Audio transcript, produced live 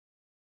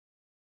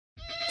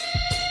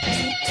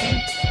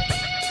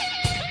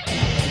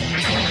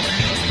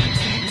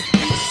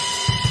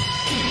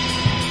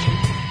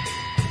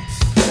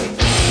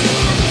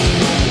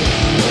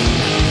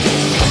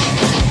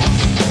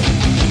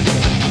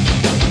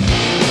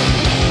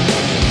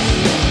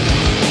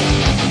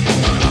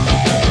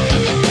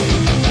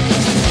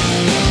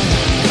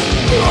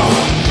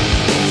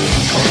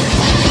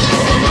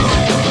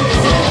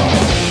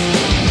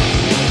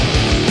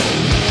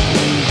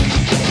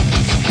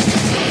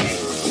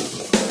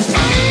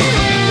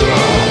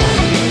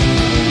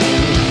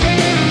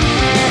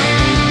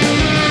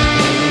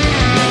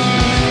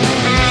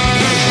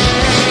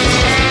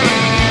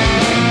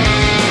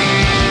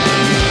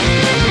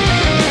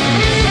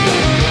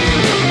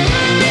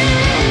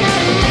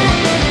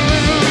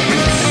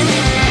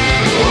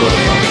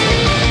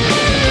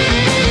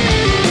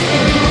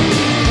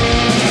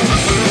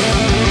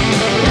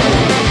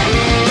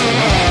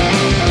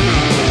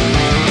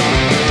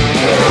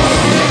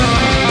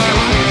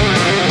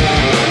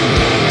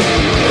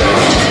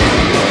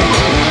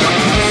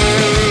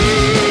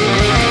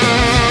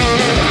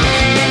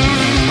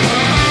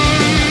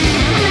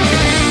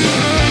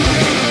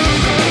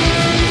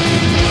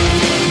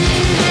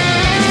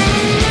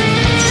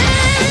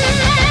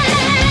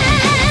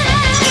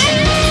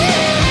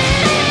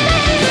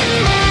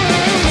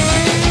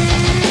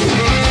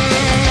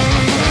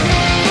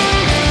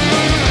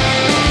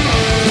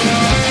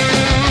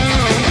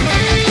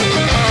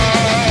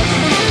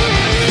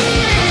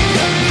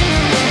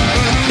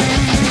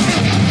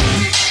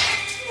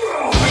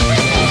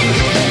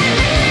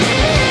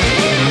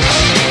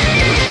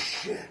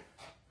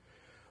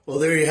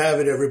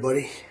have it,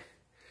 everybody.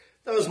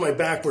 That was my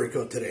back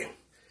workout today.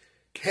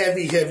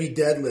 Heavy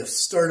deadlifts.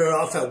 Started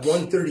off at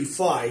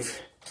 135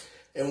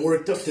 and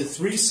worked up to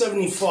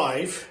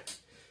 375,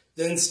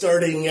 then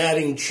starting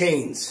adding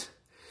chains.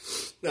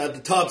 Now at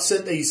the top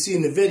set that you see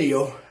in the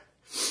video,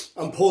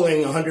 I'm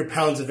pulling 100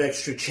 pounds of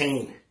extra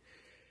chain.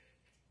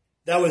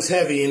 That was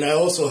heavy, and I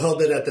also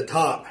held it at the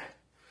top.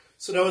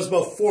 So that was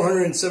about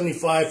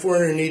 475,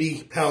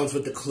 480 pounds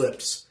with the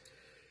clips.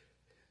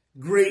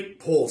 Great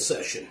pull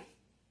session.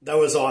 That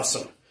was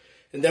awesome.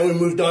 And then we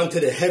moved on to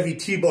the heavy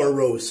T-bar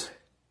rows.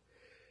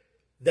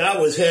 That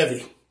was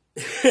heavy.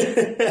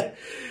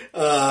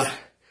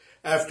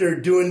 After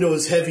doing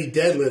those heavy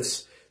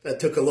deadlifts, that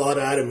took a lot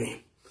out of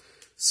me.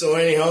 So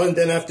anyhow, and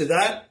then after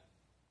that,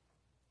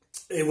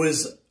 it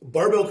was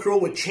barbell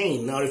curl with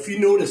chain. Now, if you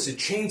notice, the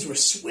chains were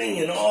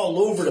swinging all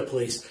over the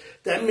place.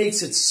 That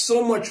makes it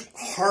so much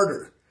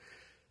harder.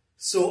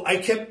 So I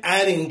kept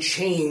adding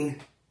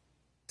chain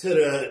to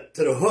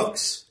the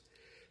hooks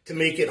to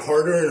make it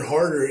harder and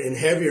harder and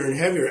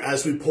heavier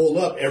as we pull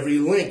up. Every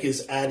link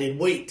is added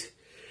weight.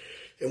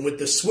 And with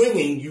the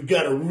swinging, you've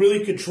got to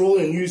really control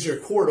and use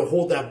your core to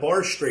hold that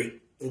bar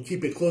straight and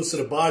keep it close to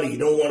the body. You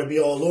don't want to be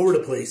all over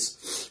the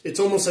place. It's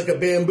almost like a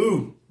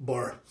bamboo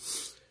bar.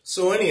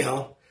 So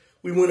anyhow,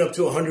 we went up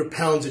to 100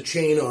 pounds of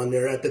chain on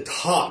there at the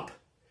top.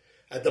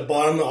 At the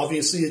bottom,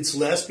 obviously, it's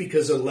less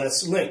because of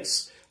less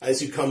links.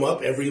 As you come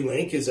up, every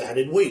link is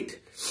added weight.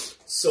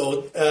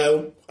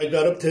 So I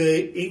got up to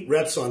 8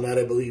 reps on that,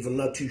 I believe. I'm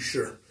not too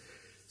sure.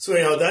 So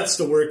anyhow, that's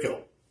the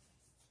workout.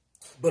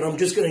 But I'm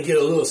just going to get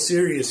a little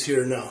serious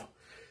here now.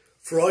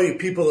 For all you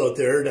people out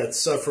there that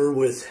suffer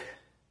with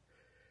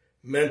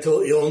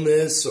mental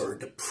illness or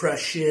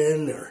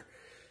depression or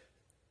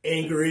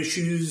anger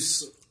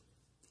issues,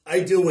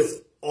 I deal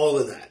with all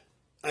of that.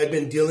 I've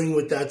been dealing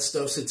with that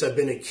stuff since I've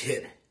been a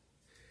kid.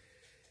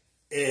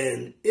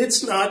 And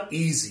it's not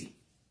easy.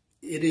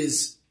 It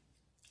is,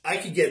 I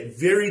could get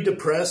very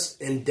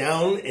depressed and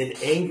down and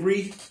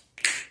angry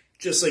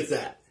just like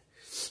that.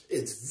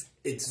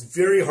 It's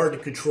very hard to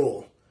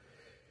control.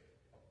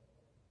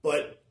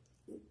 But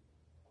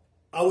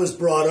I was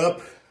brought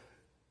up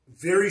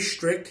very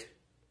strict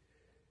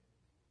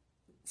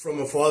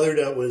from a father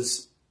that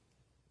was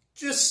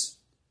just,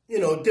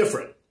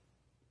 different.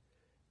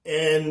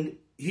 And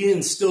he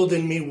instilled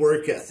in me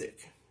work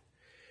ethic.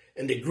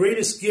 And the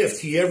greatest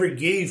gift he ever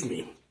gave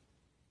me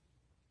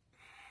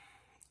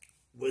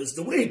was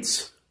the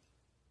weights.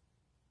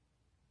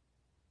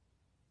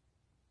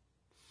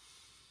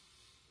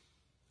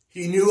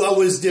 He knew I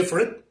was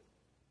different.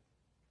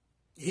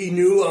 He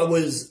knew I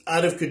was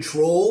out of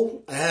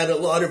control. I had a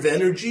lot of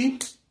energy.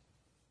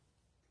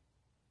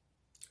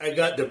 I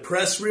got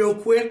depressed real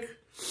quick.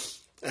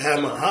 I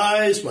had my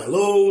highs, my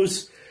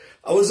lows.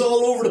 I was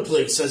all over the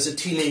place as a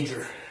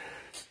teenager.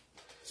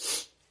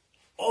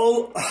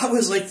 I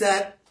was like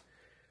that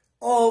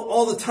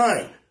all the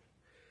time.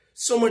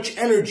 So much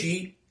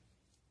energy.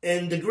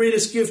 And the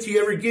greatest gift he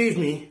ever gave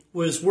me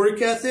was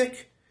work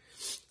ethic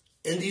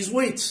and these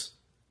weights.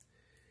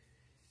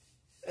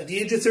 At the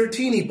age of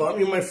 13, he bought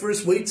me my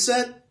first weight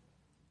set,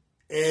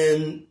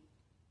 and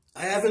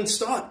I haven't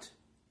stopped.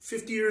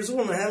 50 years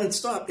old, and I haven't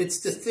stopped. It's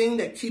the thing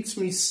that keeps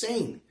me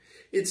sane.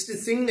 It's the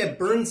thing that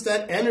burns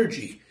that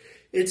energy.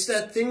 It's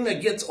that thing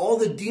that gets all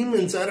the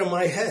demons out of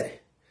my head.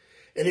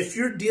 And if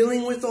you're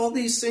dealing with all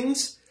these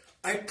things,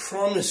 I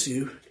promise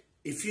you,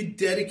 if you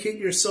dedicate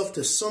yourself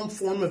to some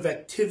form of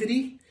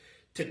activity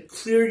to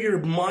clear your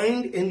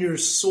mind and your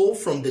soul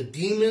from the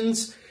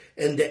demons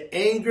and the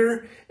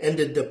anger and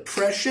the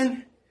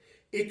depression,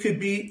 it could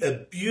be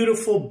a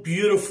beautiful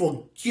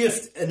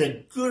gift and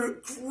a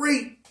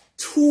great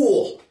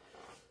tool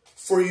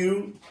for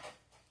you.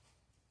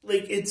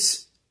 Like,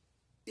 it's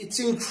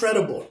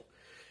incredible.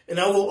 And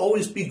I will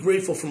always be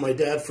grateful for my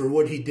dad for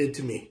what he did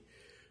to me,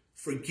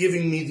 for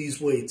giving me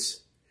these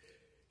weights.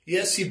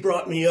 Yes, he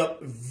brought me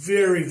up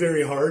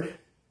very hard.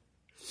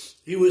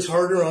 He was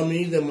harder on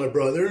me than my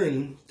brother,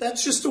 and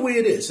that's just the way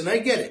it is, and I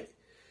get it.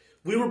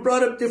 We were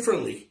brought up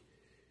differently.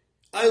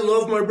 I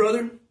love my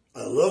brother.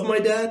 I love my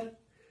dad.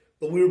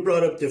 But we were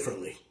brought up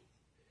differently.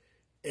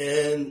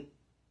 And,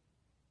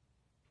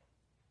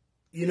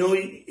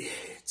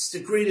 it's the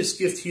greatest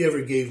gift he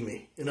ever gave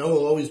me. And I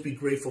will always be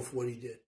grateful for what he did.